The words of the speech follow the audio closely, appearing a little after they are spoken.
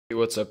Hey,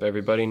 what's up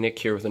everybody, Nick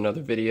here with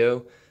another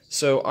video.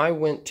 So I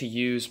went to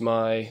use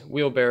my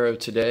wheelbarrow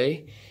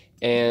today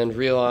and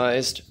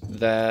realized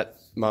that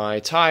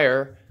my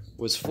tire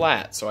was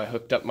flat. So I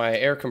hooked up my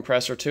air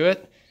compressor to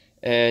it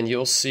and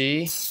you'll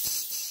see it's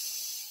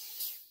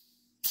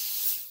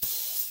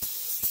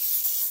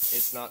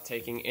not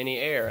taking any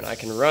air, and I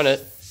can run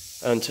it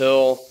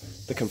until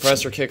the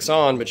compressor kicks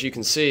on, but you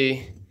can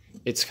see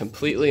it's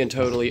completely and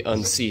totally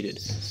unseated.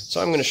 So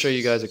I'm going to show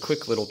you guys a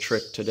quick little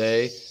trick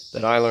today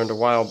that I learned a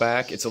while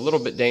back. It's a little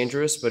bit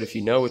dangerous, but if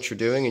you know what you're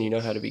doing and you know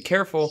how to be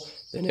careful,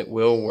 then it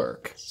will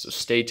work. So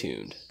stay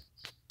tuned.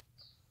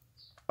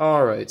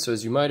 Alright, so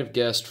as you might have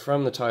guessed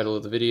from the title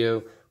of the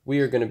video, we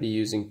are going to be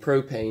using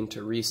propane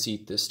to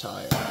reseat this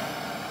tire.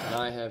 And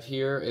I have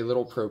here a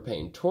little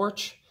propane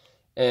torch,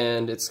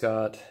 and it's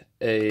got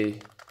a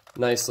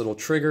nice little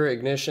trigger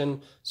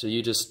ignition. So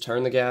you just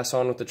turn the gas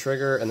on with the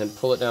trigger and then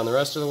pull it down the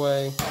rest of the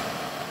way,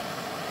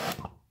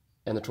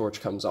 and the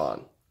torch comes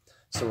on.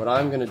 So what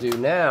I'm going to do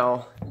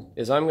now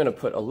is I'm going to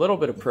put a little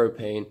bit of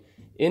propane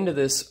into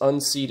this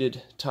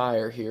unseated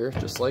tire here,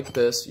 just like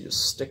this. You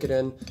just stick it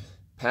in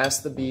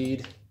past the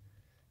bead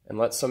and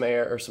let some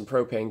air or some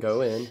propane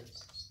go in.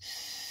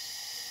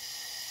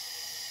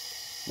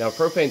 Now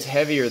propane's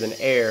heavier than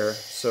air,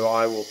 so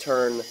I will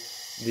turn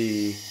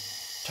the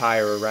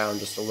tire around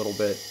just a little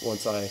bit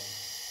once I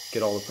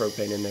get all the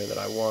propane in there that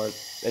I want.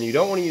 And you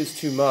don't want to use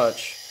too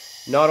much,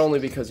 not only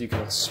because you can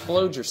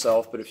explode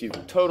yourself, but if you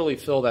totally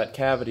fill that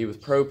cavity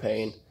with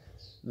propane,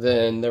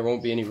 then there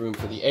won't be any room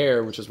for the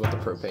air, which is what the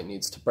propane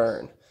needs to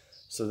burn.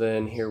 So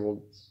then here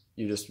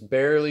you just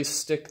barely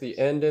stick the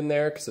end in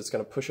there because it's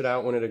going to push it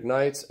out when it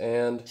ignites,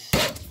 and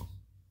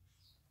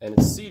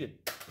it's seated.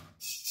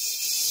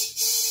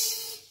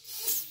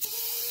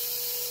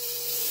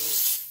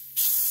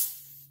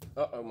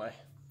 Uh-oh, my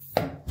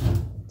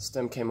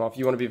stem came off.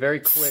 You want to be very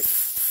quick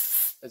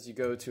as you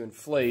go to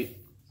inflate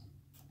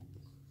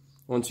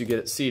once you get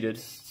it seated.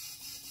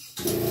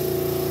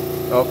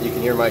 Oh, you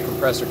can hear my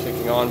compressor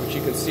kicking on, but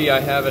you can see I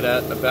have it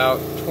at about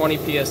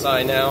 20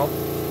 psi now,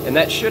 and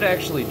that should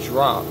actually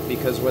drop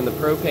because when the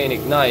propane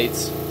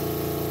ignites,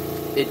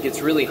 it gets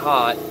really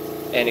hot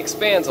and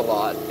expands a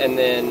lot, and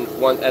then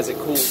as it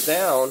cools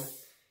down,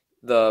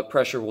 the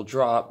pressure will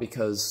drop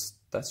because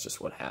that's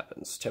just what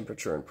happens.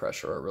 Temperature and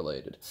pressure are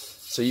related.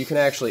 So you can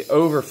actually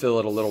overfill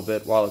it a little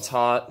bit while it's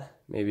hot,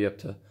 maybe up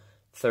to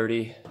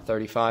 30,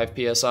 35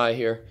 psi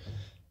here.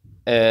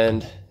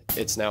 And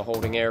it's now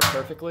holding air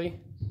perfectly.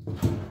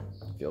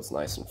 Feels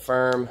nice and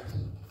firm,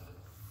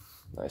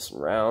 nice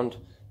and round.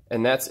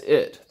 And that's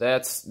it.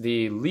 That's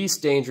the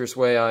least dangerous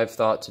way I've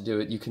thought to do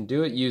it. You can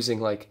do it using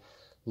like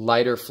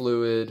lighter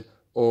fluid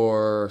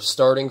or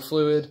starting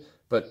fluid,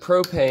 but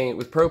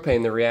with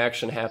propane, the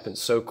reaction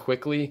happens so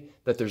quickly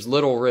that there's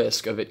little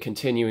risk of it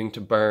continuing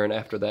to burn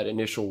after that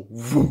initial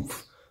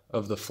woof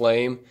of the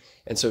flame.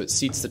 And so it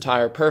seats the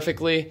tire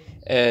perfectly,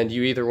 and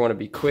you either want to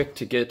be quick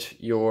to get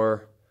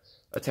your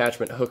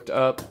attachment hooked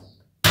up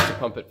to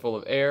pump it full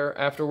of air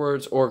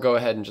afterwards, or go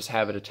ahead and just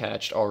have it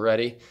attached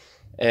already,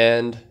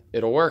 and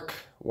it'll work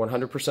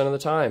 100% of the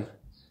time.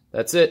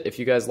 That's it. If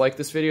you guys liked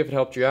this video, if it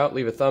helped you out,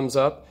 leave a thumbs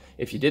up.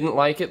 If you didn't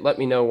like it, let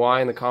me know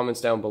why in the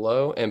comments down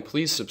below, and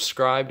please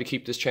subscribe to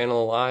keep this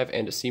channel alive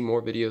and to see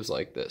more videos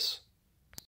like this.